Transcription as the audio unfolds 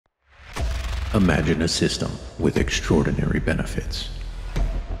Imagine a system with extraordinary benefits.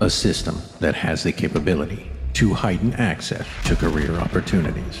 A system that has the capability to heighten access to career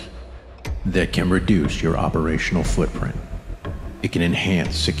opportunities, that can reduce your operational footprint. It can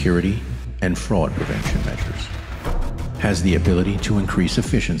enhance security and fraud prevention measures, has the ability to increase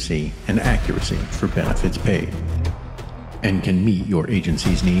efficiency and accuracy for benefits paid, and can meet your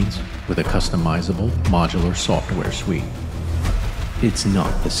agency's needs with a customizable modular software suite. It's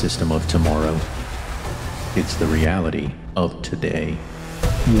not the system of tomorrow. It's the reality of today.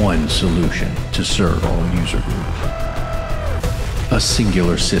 One solution to serve all user groups. A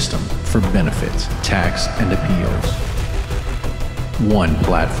singular system for benefits, tax, and appeals. One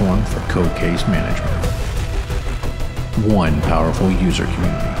platform for code case management. One powerful user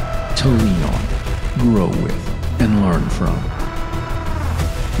community to lean on, grow with, and learn from.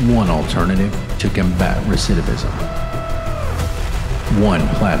 One alternative to combat recidivism. One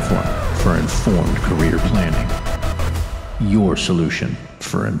platform for informed career planning. Your solution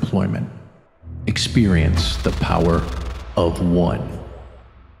for employment. Experience the power of one.